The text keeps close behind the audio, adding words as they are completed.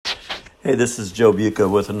Hey, this is Joe Buca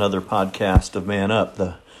with another podcast of Man Up,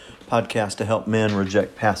 the podcast to help men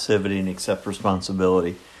reject passivity and accept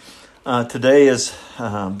responsibility. Today is,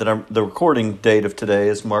 the recording date of today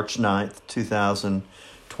is March 9th,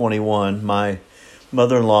 2021. My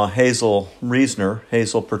mother-in-law, Hazel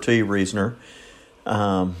Pertwee Reesner,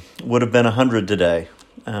 would have been 100 today.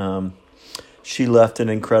 She left an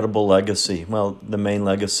incredible legacy. Well, the main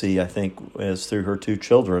legacy, I think, is through her two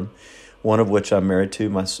children, one of which I'm married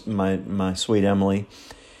to, my sweet Emily.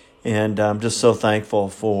 And I'm just so thankful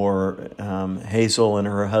for Hazel and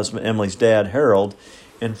her husband, Emily's dad, Harold,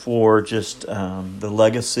 and for just the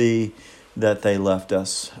legacy that they left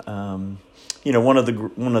us. One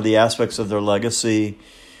of the aspects of their legacy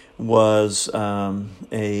was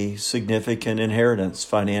a significant inheritance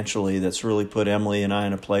financially that's really put Emily and I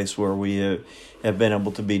in a place where we have been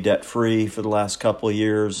able to be debt-free for the last couple of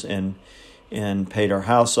years and paid our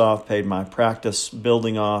house off, paid my practice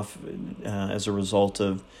building off as a result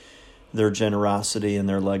of their generosity and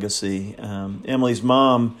their legacy. Emily's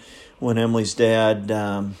mom, when Emily's dad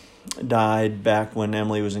died back when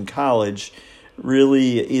Emily was in college,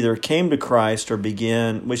 really either came to Christ or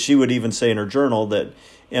began, which she would even say in her journal that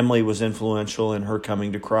Emily was influential in her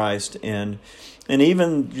coming to Christ. And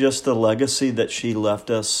even just the legacy that she left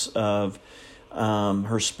us of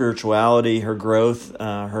her spirituality, her growth,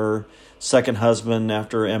 her second husband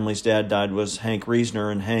after Emily's dad died was Hank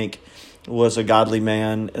Reesner, and Hank was a godly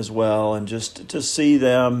man as well. And just to see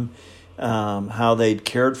them, how they'd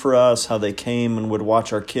cared for us, how they came and would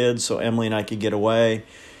watch our kids so Emily and I could get away,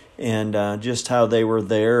 and just how they were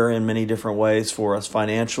there in many different ways for us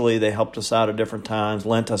financially. They helped us out at different times,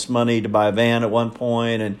 lent us money to buy a van at one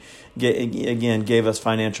point, and gave us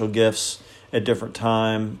financial gifts at different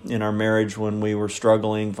time in our marriage when we were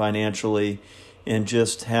struggling financially. And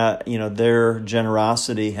just their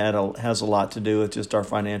generosity has a lot to do with just our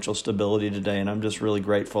financial stability today, and I'm just really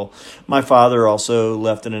grateful. My father also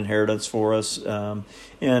left an inheritance for us, and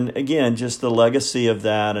again, just the legacy of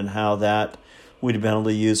that and how that we'd been able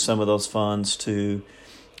to use some of those funds to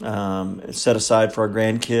set aside for our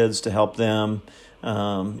grandkids to help them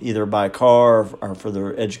either buy a car or for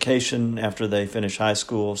their education after they finish high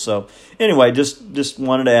school. So anyway, just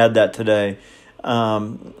wanted to add that today.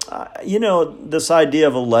 This idea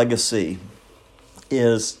of a legacy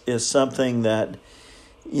is something that,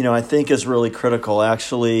 I think is really critical.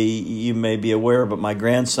 Actually, you may be aware, but my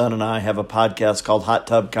grandson and I have a podcast called Hot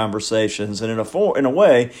Tub Conversations. And in a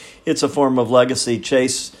way, it's a form of legacy.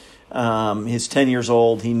 Chase, he's 10 years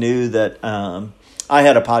old. He knew that I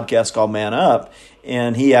had a podcast called Man Up,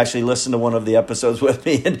 and he actually listened to one of the episodes with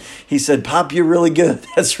me, and he said, "Pop, you're really good.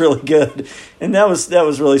 That's really good." And that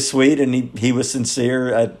was really sweet, and he was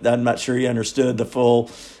sincere. I'm not sure he understood the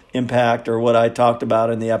full impact or what I talked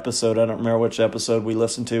about in the episode. I don't remember which episode we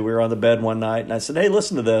listened to. We were on the bed one night, and I said, "Hey,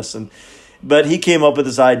 listen to this." But he came up with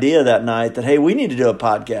this idea that night that, hey, we need to do a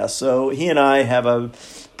podcast. So he and I have a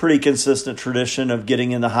pretty consistent tradition of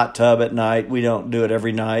getting in the hot tub at night. We don't do it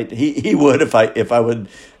every night. He would if I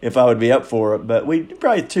would be up for it. But we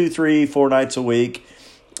probably 2, 3, 4 nights a week.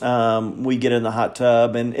 We get in the hot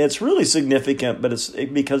tub, and it's really significant. But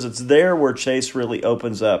because it's there where Chase really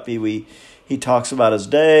opens up. He talks about his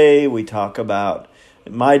day. We talk about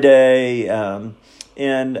my day.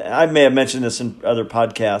 And I may have mentioned this in other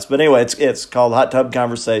podcasts, but anyway, it's called Hot Tub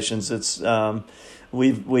Conversations. It's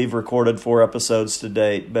we've recorded 4 episodes to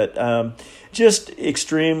date, but just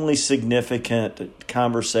extremely significant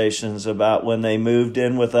conversations about when they moved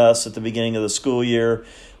in with us at the beginning of the school year,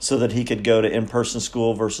 so that he could go to in-person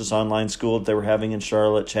school versus online school that they were having in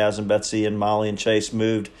Charlotte. Chaz and Betsy and Molly and Chase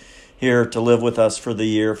moved here to live with us for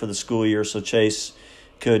the school year, so Chase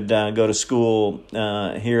could go to school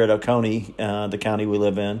here at Oconee, the county we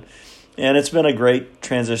live in. And it's been a great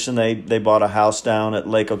transition. They bought a house down at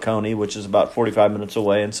Lake Oconee, which is about 45 minutes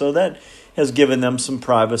away. And so that has given them some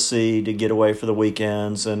privacy to get away for the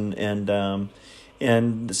weekends. And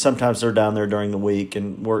sometimes they're down there during the week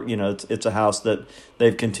and work. It's a house that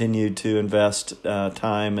they've continued to invest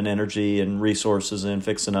time and energy and resources in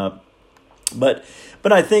fixing up. But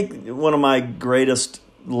I think one of my greatest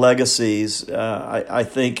legacies, I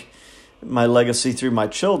think my legacy through my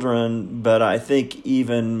children, but I think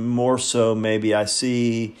even more so maybe I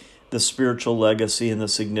see the spiritual legacy and the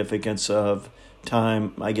significance of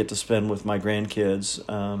time I get to spend with my grandkids,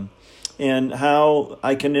 and how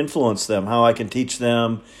I can influence them, how I can teach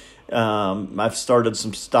them. I've started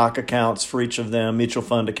some stock accounts for each of them, mutual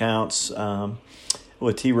fund accounts,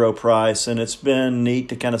 with T. Rowe Price, and it's been neat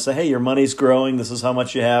to kind of say, hey, your money's growing, this is how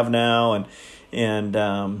much you have now, and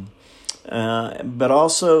but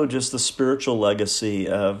also just the spiritual legacy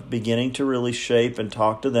of beginning to really shape and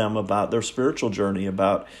talk to them about their spiritual journey,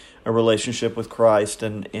 about a relationship with Christ,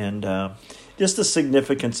 and just the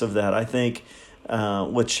significance of that. I think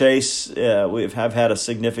with Chase, we've had a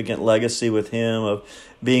significant legacy with him of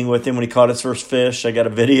being with him when he caught his first fish. I have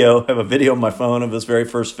a video on my phone of his very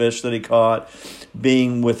first fish that he caught,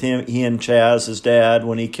 being with him, he and Chaz, his dad,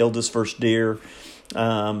 when he killed his first deer,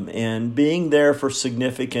 and being there for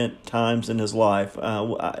significant times in his life.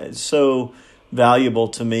 So valuable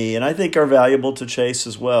to me, and I think are valuable to Chase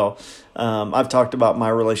as well. I've talked about my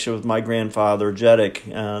relationship with my grandfather, Jedek.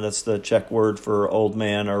 That's the Czech word for old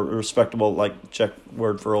man, or respectable, like Czech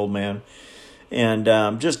word for old man. And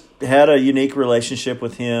just had a unique relationship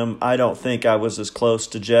with him. I don't think I was as close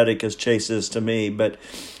to Jedek as Chase is to me, but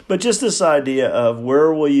just this idea of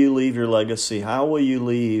where will you leave your legacy? How will you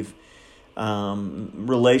leave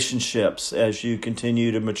relationships as you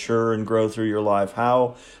continue to mature and grow through your life?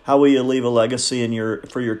 How will you leave a legacy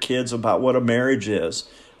for your kids about what a marriage is,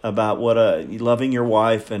 about what loving your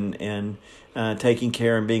wife and taking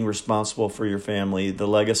care and being responsible for your family? The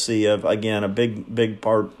legacy of, again, a big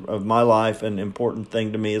part of my life and important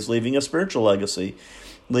thing to me is leaving a spiritual legacy,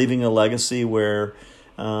 leaving a legacy where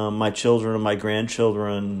my children and my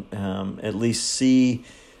grandchildren at least see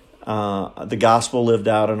the gospel lived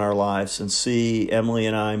out in our lives, and see Emily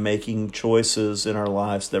and I making choices in our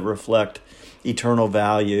lives that reflect eternal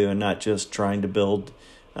value, and not just trying to build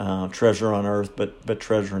treasure on earth, but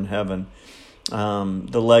treasure in heaven.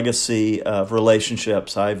 The legacy of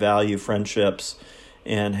relationships. I value friendships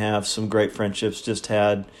and have some great friendships. Just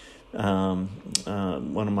had one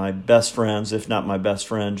of my best friends, if not my best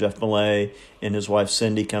friend, Jeff Millay, and his wife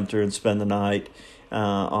Cindy come through and spend the night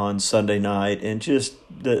on Sunday night. And just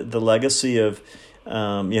the legacy of,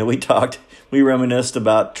 we reminisced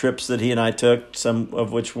about trips that he and I took, some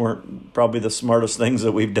of which weren't probably the smartest things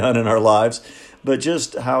that we've done in our lives, but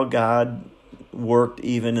just how God worked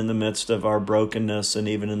even in the midst of our brokenness, and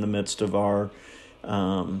even in the midst of our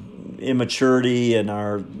immaturity and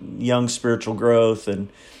our young spiritual growth, and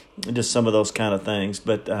just some of those kind of things.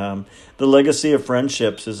 But the legacy of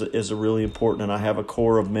friendships is a really important, and I have a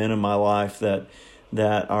core of men in my life that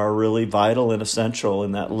are really vital and essential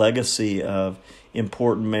in that legacy of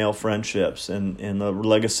important male friendships, and the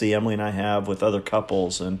legacy Emily and I have with other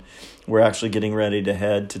couples. And we're actually getting ready to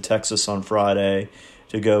head to Texas on Friday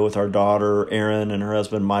to go with our daughter Erin and her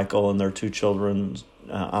husband Michael and their two children,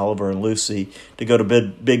 Oliver and Lucy, to go to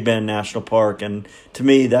Big Bend National Park. And to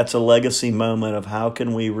me, that's a legacy moment of how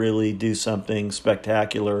can we really do something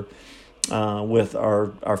spectacular with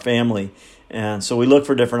our family. And so we look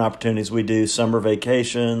for different opportunities. We do summer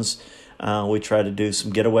vacations. We try to do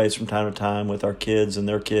some getaways from time to time with our kids and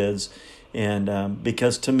their kids. And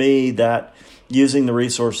because to me, that using the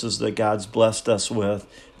resources that God's blessed us with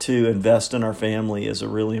to invest in our family is a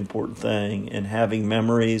really important thing. And having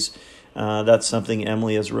memories, that's something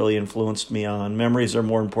Emily has really influenced me on. Memories are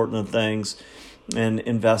more important than things. And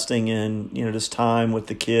investing in, just time with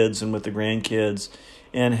the kids and with the grandkids,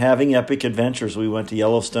 and having epic adventures. We went to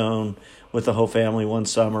Yellowstone with the whole family one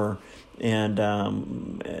summer, and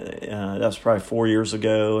that's probably 4 years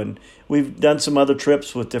ago. And we've done some other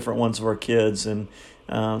trips with different ones of our kids. And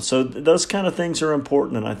so those kind of things are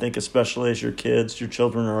important. And I think especially as your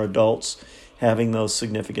children are adults, having those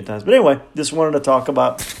significant times. But anyway, just wanted to talk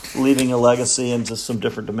about leaving a legacy into some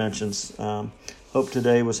different dimensions. Hope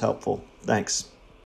today was helpful. Thanks.